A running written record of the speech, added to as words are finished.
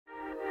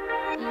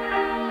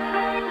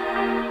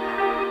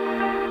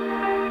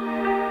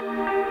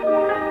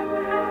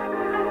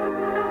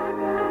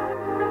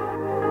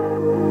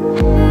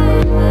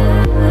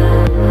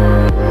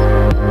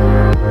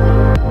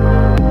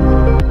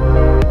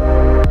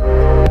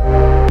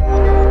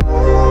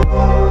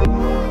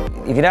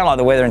If you don't like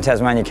the weather in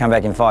Tasmania, come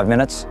back in 5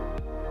 minutes.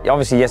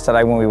 Obviously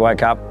yesterday when we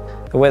woke up,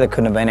 the weather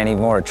couldn't have been any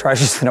more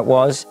atrocious than it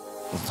was.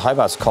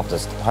 Hobart's copped a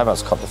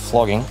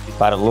flogging,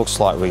 but it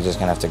looks like we're just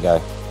gonna have to go.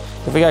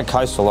 If we go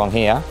coastal along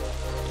here,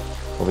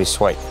 we'll be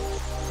sweet.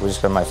 We're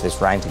just gonna wait for this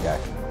rain to go.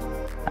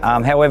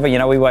 However, you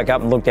know, we woke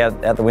up and looked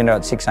out the window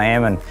at 6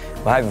 a.m. and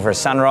we're hoping for a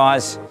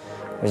sunrise.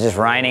 It was just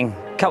raining.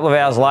 A couple of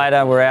hours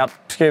later, we're out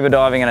scuba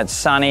diving and it's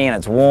sunny and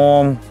it's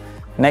warm.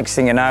 Next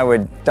thing you know,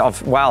 we're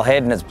off Whale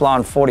Head and it's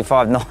blowing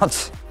 45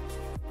 knots.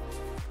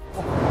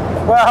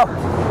 Well,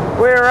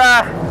 we're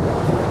about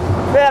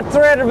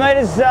 300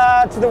 metres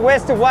to the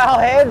west of Whale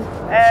Head,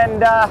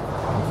 and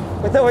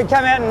we thought we'd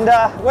come out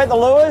and wet the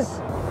lures.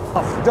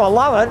 Oh, do I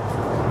love it?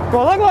 Do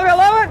I look like I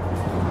love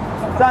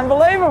it? It's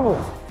unbelievable.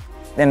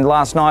 Then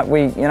last night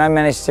we, you know,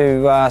 managed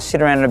to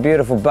sit around in a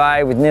beautiful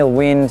bay with nil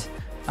wind,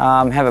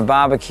 have a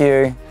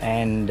barbecue,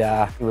 and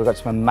we've got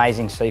some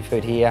amazing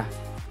seafood here.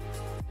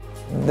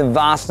 The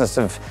vastness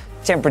of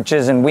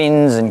temperatures and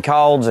winds and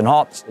colds and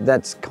hots,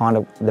 that's kind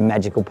of the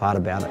magical part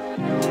about it.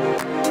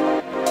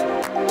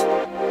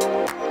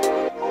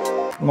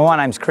 My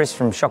name's Chris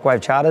from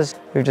Shockwave Charters.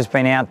 We've just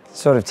been out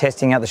sort of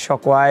testing out the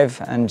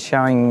Shockwave and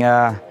showing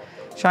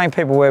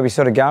people where we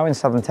sort of go in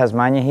southern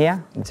Tasmania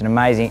here. It's an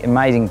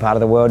amazing part of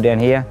the world down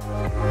here.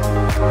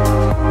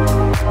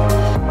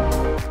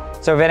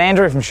 So we've had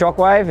Andrew from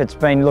Shockwave. It's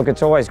been, look,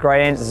 it's always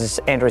great. This is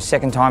Andrew's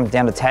second time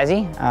down to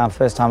Tassie.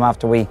 First time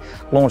after we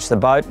launched the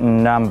boat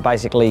and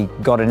basically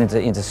got it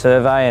into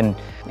survey. And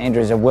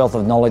Andrew's a wealth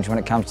of knowledge when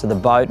it comes to the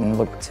boat, and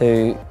look,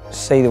 to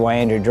see the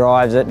way Andrew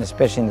drives it, and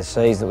especially in the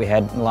seas that we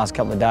had in the last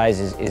couple of days,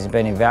 has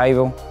been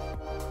invaluable.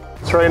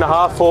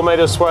 3.5, 4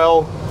 metre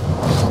swell,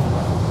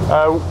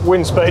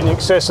 wind speed in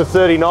excess of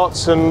 30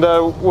 knots, and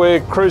we're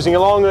cruising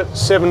along at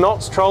 7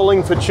 knots,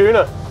 trolling for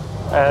tuna.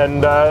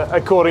 And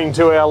according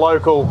to our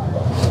local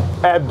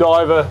ab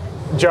diver,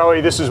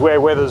 Joey, this is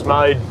where weather's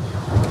made.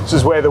 This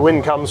is where the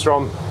wind comes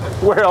from.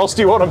 Where else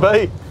do you want to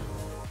be?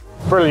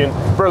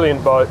 Brilliant,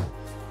 brilliant boat.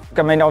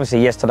 I mean,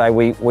 obviously yesterday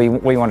we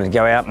wanted to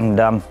go out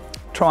and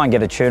try and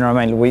get a tuna.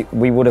 I mean,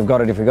 we would have got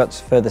it if we got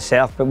further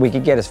south, but we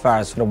could get as far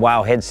as sort of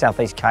Whale Head,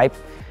 Southeast Cape.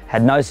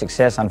 Had no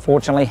success,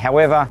 unfortunately.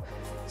 However,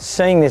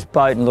 seeing this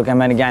boat, and look, I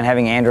mean, again,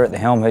 having Andrew at the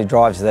helm who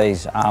drives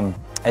these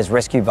as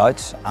rescue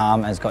boats,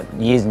 has got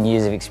years and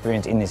years of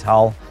experience in this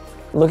hull.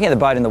 Looking at the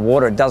boat in the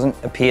water, it doesn't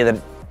appear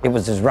that it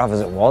was as rough as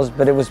it was,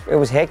 but it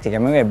was hectic. I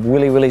mean, we had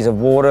willies of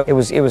water. It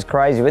was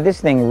crazy, but this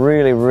thing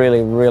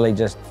really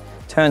just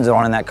turns it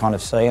on in that kind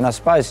of sea. And I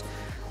suppose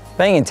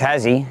being in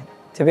Tassie,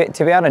 to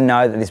be able to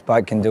know that this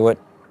boat can do it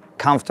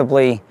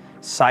comfortably,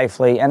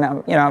 safely,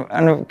 and you know,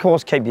 and of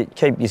course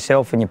keep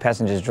yourself and your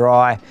passengers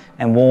dry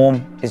and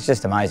warm, is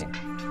just amazing.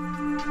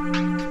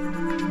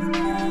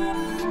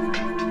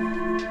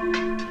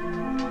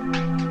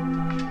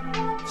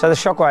 So the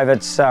Shockwave,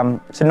 it's a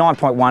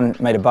 9.1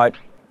 metre boat,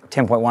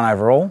 10.1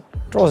 overall.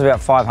 Draws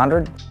about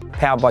 500,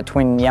 powered by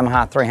twin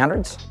Yamaha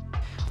 300s.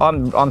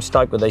 I'm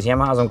stoked with these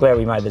Yamahas. I'm glad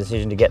we made the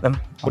decision to get them.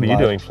 What are you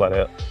doing flat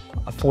out?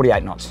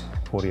 48 knots.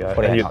 48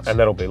 knots. And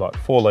that'll be like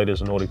 4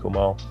 litres a nautical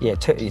mile. Yeah,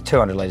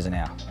 200 litres an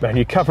hour. Man,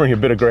 you're covering a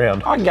bit of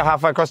ground. I can go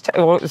halfway across,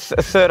 a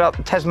third up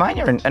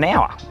Tasmania in an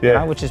hour, yeah. You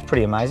know, which is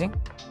pretty amazing.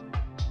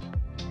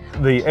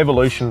 The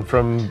evolution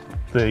from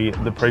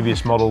the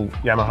previous model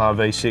Yamaha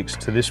V6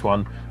 to this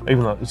one,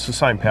 even though it's the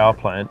same power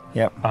plant,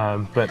 yep.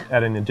 But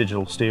adding the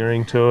digital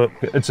steering to it.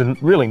 It's a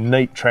really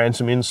neat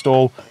transom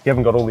install. You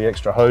haven't got all the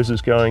extra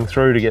hoses going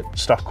through to get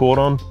stuff caught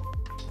on.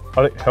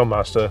 I think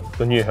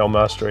the new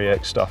Hellmaster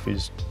EX stuff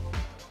is,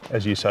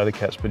 as you say, the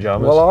cat's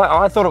pajamas. Well,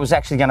 I thought it was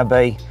actually going to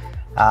be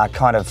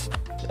kind of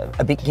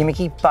a bit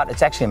gimmicky, but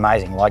it's actually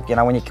amazing. Like, you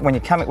know, when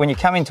you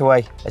come into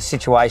a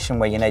situation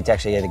where you need to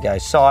actually either go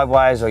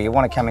sideways or you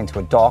want to come into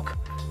a dock,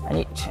 and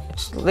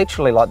it's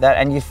literally like that.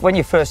 And when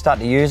you first start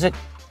to use it,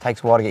 it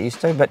takes a while to get used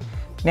to, but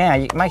now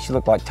it makes you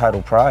look like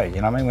total pro.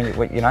 You know what I mean?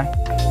 When you know.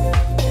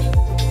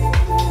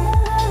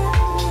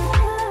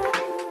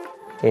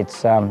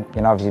 It's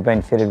you know, obviously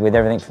been fitted with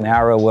everything from the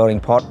RL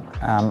welding pot,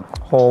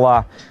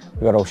 hauler.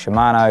 We've got all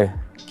Shimano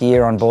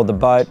gear on board the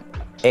boat.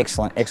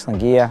 Excellent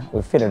gear.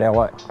 We've fitted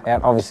out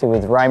obviously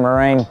with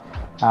Raymarine,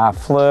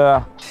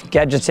 Fleur,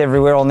 gadgets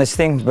everywhere on this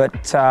thing. But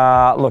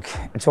look,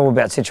 it's all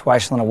about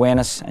situational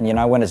awareness, and you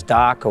know, when it's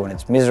dark or when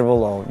it's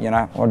miserable, or you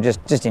know, or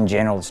just in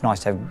general, it's nice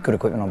to have good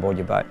equipment on board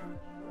your boat.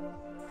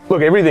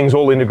 Look, everything's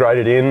all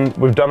integrated in.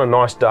 We've done a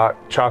nice dark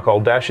charcoal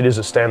dash. It is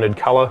a standard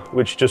colour,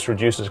 which just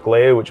reduces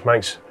glare, which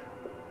makes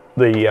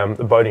the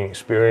boating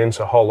experience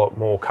a whole lot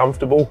more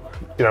comfortable.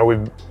 You know,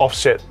 we've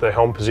offset the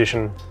helm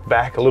position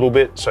back a little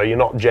bit, so you're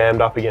not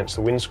jammed up against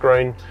the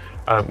windscreen.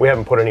 We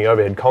haven't put any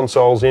overhead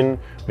consoles in,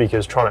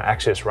 because trying to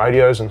access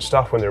radios and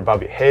stuff when they're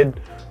above your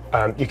head,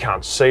 you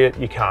can't see it,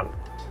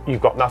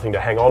 you've got nothing to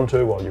hang on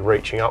to while you're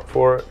reaching up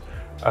for it.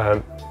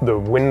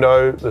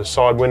 The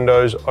side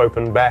windows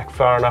open back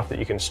far enough that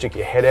you can stick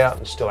your head out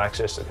and still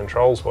access the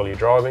controls while you're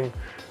driving.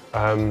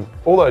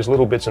 All those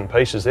little bits and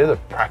pieces, they're the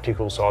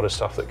practical side of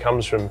stuff that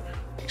comes from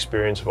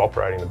experience of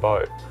operating the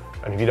boat.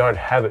 And if you don't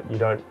have it,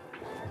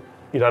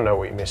 you don't know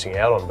what you're missing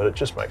out on, but it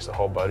just makes the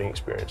whole boating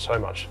experience so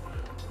much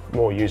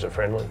more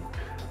user-friendly.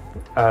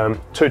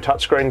 2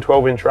 touchscreen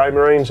 12-inch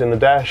Raymarines in the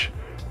dash,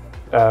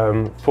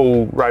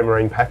 full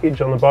Raymarine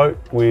package on the boat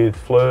with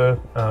FLIR,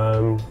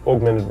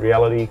 augmented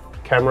reality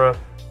camera.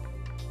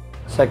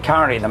 So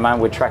currently at the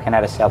moment we're tracking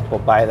out of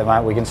Southport Bay at the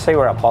moment. We can see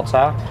where our pots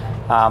are,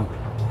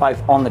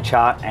 both on the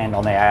chart and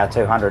on the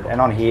AR200. And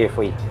on here, if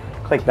we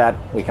click that,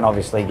 we can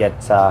obviously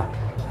get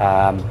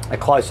a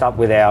close-up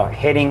with our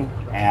heading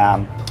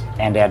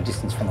and our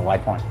distance from the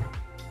waypoint.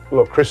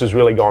 Look, Chris has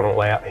really gone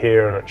all out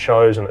here, and it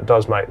shows, and it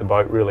does make the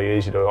boat really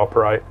easy to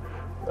operate.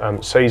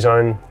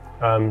 C-Zone,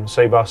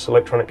 C-Bus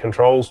electronic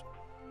controls.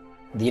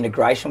 The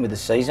integration with the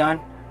C-Zone,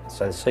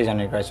 so the C-Zone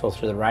integrates all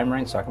through the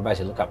Raymarine, so I can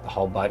basically look up the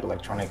whole boat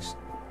electronics,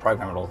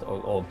 program it all,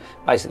 or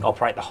basically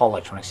operate the whole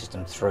electronic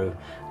system through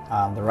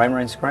the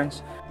Raymarine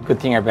screens. The good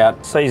thing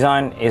about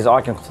C-Zone is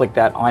I can flick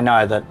that. I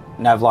know that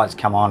nav lights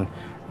come on,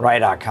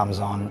 radar comes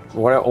on,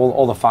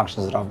 all the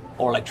functions that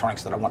all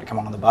electronics that I want to come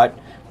on the boat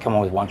come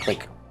on with one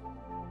click.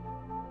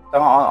 So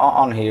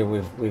on here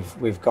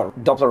we've got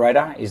Doppler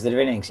radar. Is that if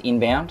anything's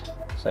inbound,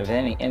 so if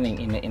anything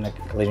in a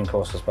collision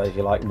course, I suppose if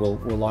you like, will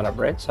light up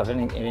red. So if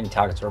any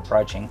targets are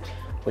approaching,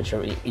 which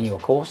are in your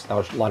course,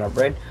 they'll light up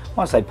red.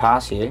 Once they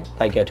pass you,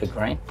 they go to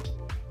green.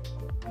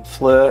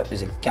 FLIR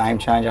is a game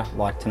changer.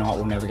 Like tonight,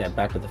 we'll never get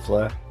back with the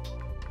FLIR.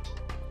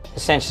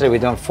 Essentially, we're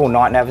doing full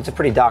night nav. It's a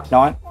pretty dark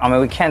night. I mean,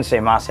 we can see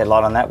a masthead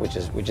light on that, which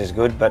is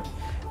good. But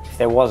if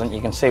there wasn't,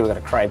 you can see we've got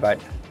a cray boat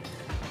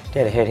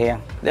dead ahead here.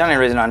 The only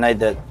reason I need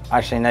the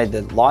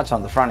lights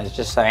on the front is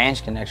just so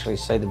Ange can actually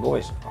see the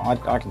buoys.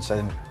 I can see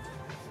them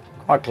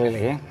quite clearly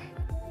here.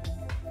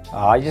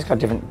 You just got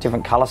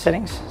different colour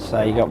settings.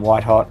 So you got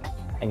white hot.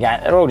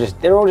 Again, they're all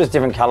just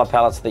different colour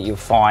palettes that you'll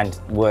find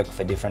work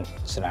for different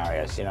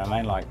scenarios. You know what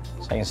I mean? Like,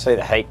 so you can see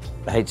the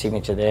heat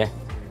signature there.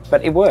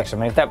 But it works. I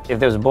mean, if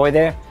there was a buoy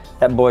there,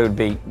 that buoy would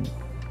be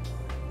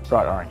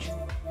bright orange.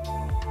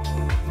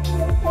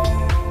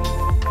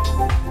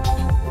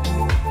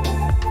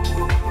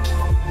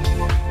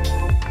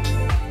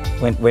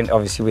 Went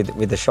obviously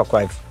with the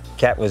Shockwave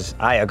cat was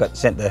I got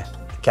sent the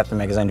Captain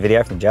Magazine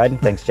video from Jaden.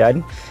 Thanks,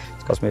 Jaden.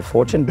 It's cost me a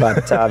fortune,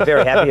 but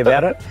very happy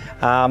about it.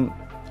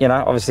 You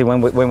know, obviously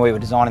when we were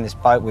designing this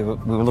boat, we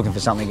were looking for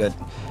something that,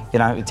 you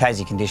know, with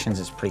Tassie conditions,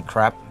 it's pretty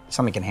crap.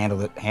 Something can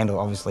handle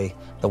obviously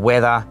the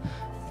weather,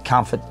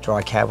 comfort,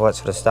 dry cab, all that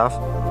sort of stuff.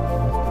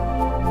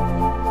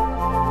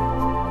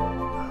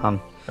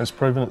 Has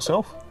proven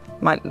itself?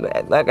 Mate,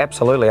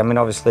 absolutely. I mean,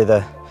 obviously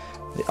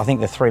I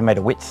think the 3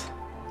 metre width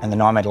and the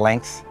 9 metre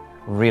length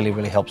really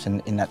helps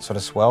in that sort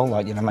of swell.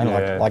 Like, you know what I mean?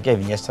 Yeah. Like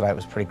even yesterday it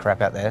was pretty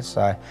crap out there.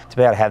 So to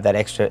be able to have that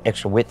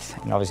extra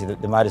width, and obviously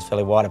the motor's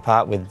fairly wide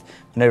apart with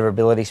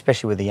manoeuvrability,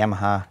 especially with the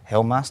Yamaha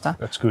Hellmaster.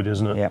 That's good,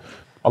 isn't it? Yeah.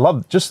 I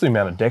love just the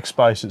amount of deck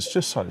space. It's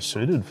just so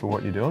suited for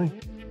what you're doing.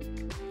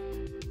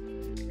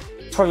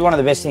 Probably one of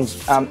the best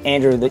things,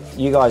 Andrew, that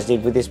you guys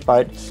did with this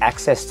boat,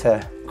 access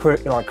to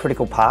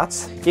critical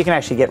parts. You can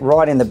actually get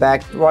right in the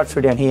back, right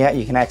through down here.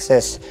 You can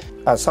access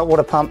a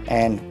saltwater pump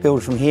and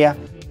build from here.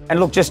 And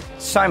look, just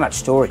so much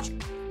storage.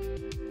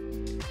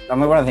 I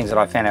mean, one of the things that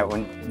I found out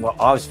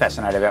I was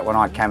fascinated about when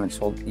I came and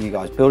saw you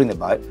guys building the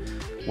boat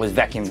was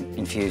vacuum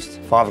infused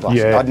fiberglass.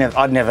 Yeah.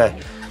 I'd never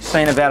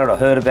seen about it or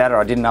heard about it.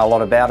 I didn't know a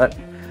lot about it.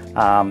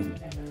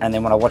 And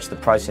then when I watched the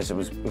process, it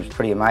was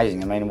pretty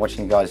amazing. I mean,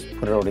 watching you guys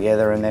put it all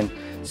together and then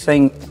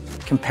seeing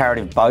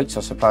comparative boats,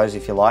 I suppose,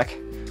 if you like,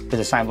 with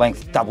the same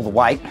length, double the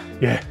weight.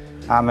 Yeah.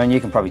 And you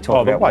can probably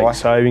talk about the weight why.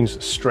 savings,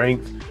 the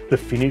strength, the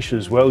finish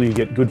as well. You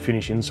get good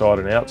finish inside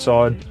and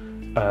outside.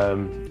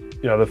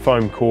 You know, the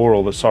foam core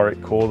or the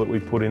Sorek core that we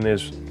put in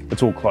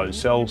it's all closed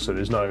cell, so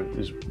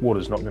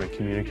water's not going to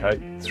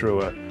communicate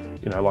through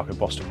like a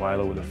Boston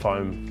whaler with a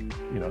foam,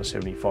 a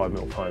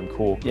 75mm foam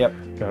core. Yep.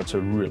 It's a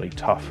really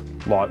tough,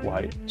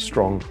 lightweight,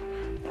 strong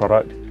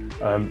product.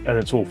 And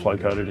it's all flow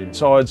coated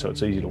inside, so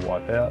it's easy to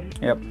wipe out.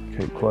 Yep.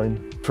 Keep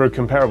clean. For a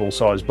comparable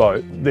size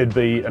boat, there'd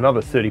be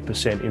another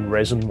 30% in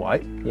resin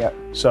weight. Yep.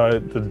 So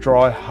the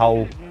dry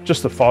hull,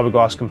 just the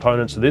fiberglass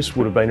components of this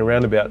would have been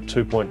around about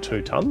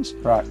 2.2 tonnes.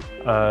 Right.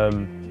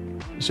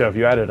 So if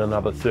you added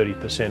another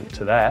 30%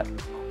 to that,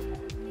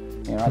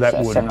 that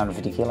would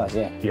 750 kilos.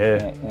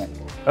 Yeah.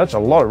 That's a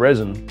lot of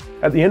resin.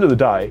 At the end of the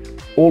day,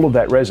 all of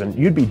that resin,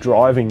 you'd be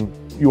driving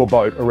your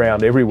boat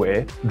around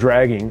everywhere,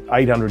 dragging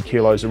 800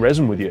 kilos of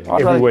resin with you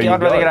everywhere you go.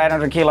 I'd rather get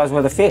 800 kilos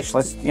worth of fish.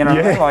 What I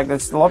mean? Like,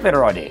 that's a lot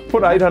better idea.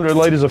 Put 800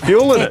 litres of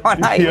fuel in it. Well,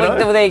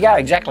 there you go,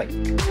 exactly.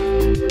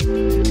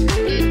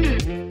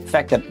 The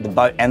fact that the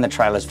boat and the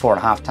trailer is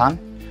 4.5 tonne,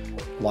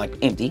 like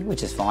empty,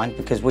 which is fine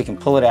because we can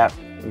pull it out.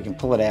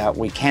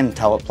 We can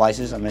tow it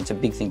places. I mean, it's a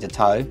big thing to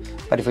tow,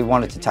 but if we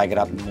wanted to take it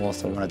up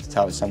north or we wanted to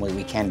tow it somewhere,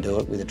 we can do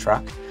it with a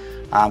truck.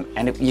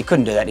 And you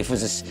couldn't do that if it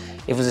was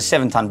a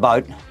 7-tonne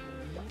boat.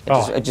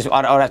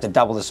 I'd have to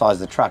double the size of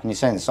the truck, and you're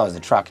seeing the size of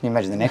the truck. Can you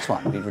imagine the next one?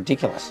 It'd be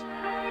ridiculous.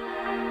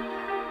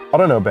 I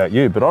don't know about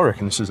you, but I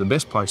reckon this is the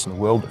best place in the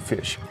world to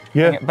fish.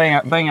 Yeah.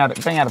 Being able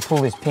to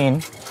pull this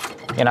pin,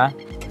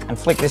 and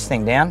flick this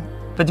thing down,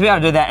 But to be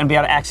able to do that and be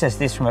able to access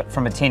this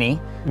from a tinny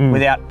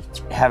without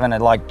having to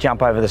like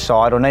jump over the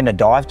side or needing a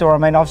dive door. I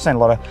mean, I've seen a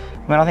lot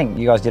of, I think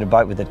you guys did a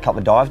boat with a couple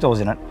of dive doors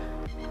in it.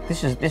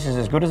 This is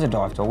as good as a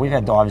dive door. We've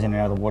had divers in and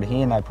out of the water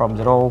here, no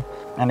problems at all.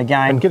 And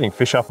again, and getting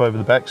fish up over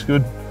the back's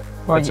good.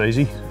 Well, that's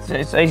easy.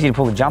 It's easy to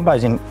pull the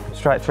jumbos in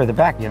straight through the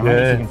back, you know,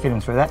 if you can fit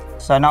them through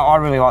that. So no, I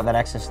really like that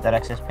access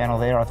panel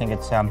there. I think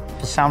it's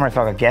for summer, if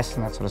I've got guests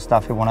and that sort of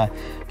stuff who want to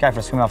go for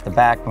a swim off the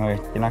back, when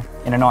we're, you know,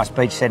 in a nice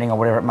beach setting or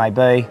whatever it may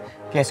be,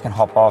 guests can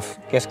hop off,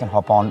 guests can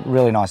hop on,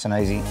 really nice and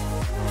easy.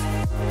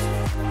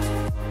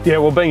 Yeah,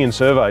 well, being in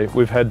survey,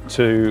 we've had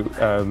to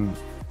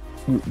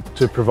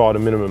provide a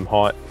minimum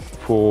height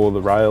for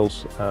the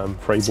rails,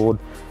 freeboard.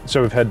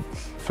 So we've had,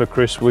 for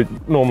Chris,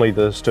 normally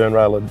the stern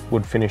rail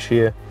would finish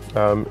here,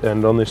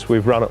 and on this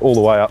we've run it all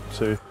the way up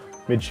to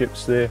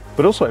midships there.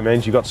 But also it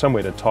means you've got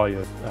somewhere to tie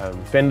your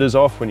fenders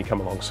off when you come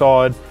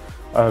alongside,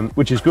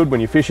 which is good when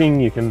you're fishing.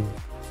 You can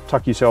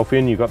tuck yourself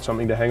in, you've got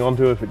something to hang on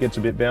to if it gets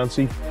a bit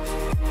bouncy.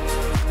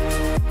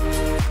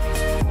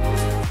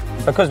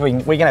 Because we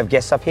can have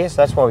guests up here, so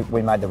that's why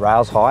we made the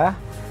rails higher.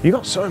 You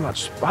got so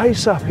much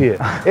space up here,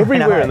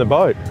 everywhere in the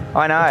boat.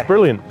 I know. It's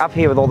brilliant. Up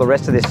here with all the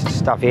rest of this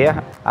stuff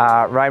here,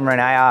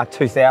 Raymarine AR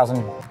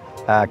 2000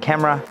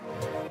 camera,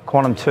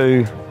 Quantum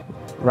 2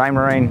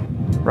 Raymarine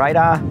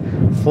radar,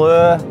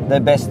 FLIR, the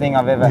best thing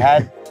I've ever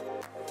had.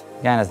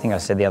 Again, I think I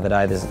said the other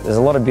day, there's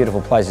a lot of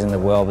beautiful places in the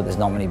world, but there's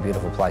not many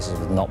beautiful places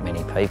with not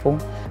many people,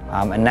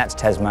 and that's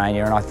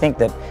Tasmania. And I think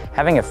that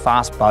having a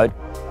fast boat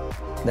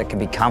that can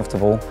be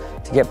comfortable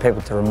to get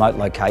people to remote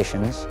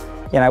locations.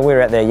 You know, we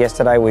were out there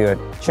yesterday, we were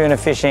tuna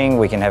fishing,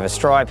 we can have a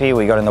stripey,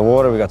 we got in the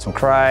water, we got some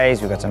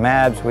crays, we got some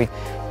abs, you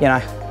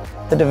know,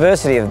 the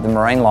diversity of the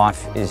marine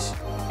life is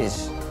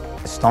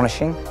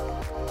astonishing.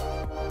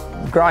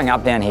 Growing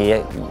up down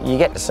here, you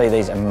get to see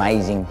these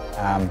amazing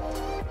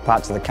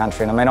parts of the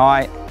country. And I mean,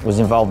 I was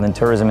involved in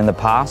tourism in the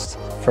past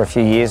for a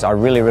few years. I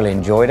really, really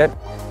enjoyed it.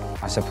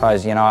 I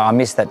suppose, you know, I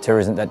missed that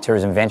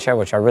tourism venture,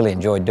 which I really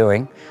enjoyed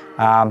doing.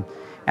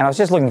 And I was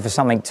just looking for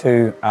something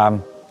to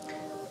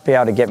be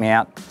able to get me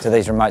out to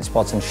these remote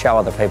spots and show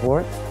other people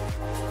it.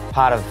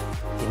 Part of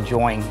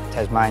enjoying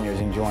Tasmania is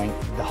enjoying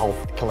the whole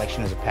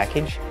collection as a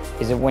package.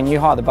 Is that when you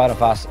hire the boat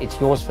off us, it's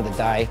yours for the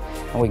day,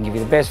 and we can give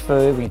you the best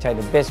food, we can take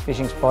the best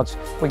fishing spots,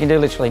 we can do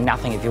literally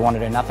nothing if you want to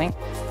do nothing,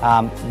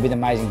 with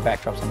amazing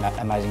backdrops and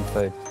amazing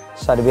food.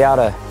 So to be able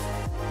to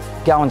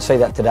go and see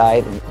that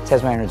today,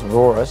 Tasmania is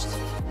rawest,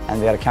 and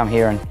be able to come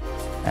here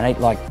and eat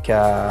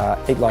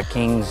like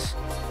kings,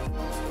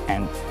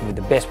 and with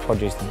the best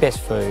produce, the best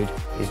food,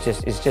 it's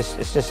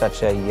just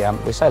such a,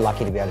 we're so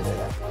lucky to be able to do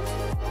that.